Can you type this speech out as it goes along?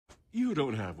You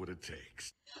don't have what it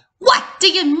takes. What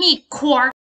do you mean,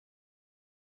 Qwark?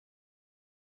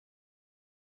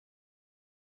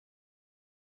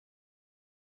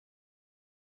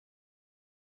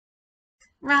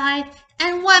 Right,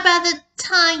 and what about the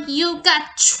time you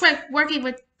got tricked working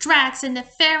with drags and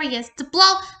nefarious to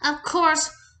blow, of course,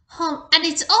 home, and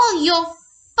it's all your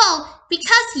fault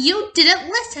because you didn't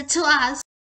listen to us.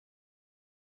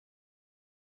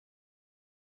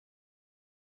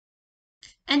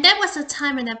 And there was a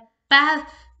time in the bad,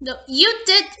 no, you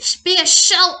did be a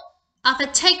show of a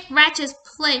take Ratchet's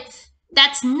place.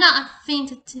 That's not a thing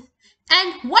to do.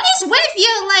 And what is with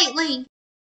you lately?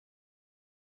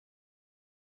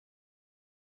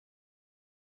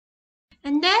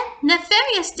 And then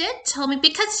Nefarious did tell me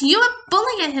because you were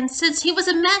bullying him since he was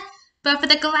a member for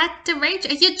the Galactic Ranger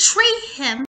and you treat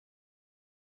him.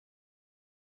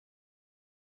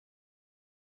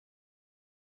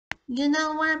 You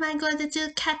know what am I going to do,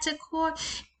 Captain Qwark?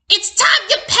 It's time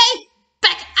you pay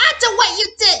back after what you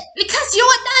did because you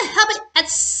are not helping and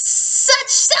such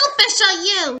selfish on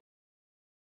you.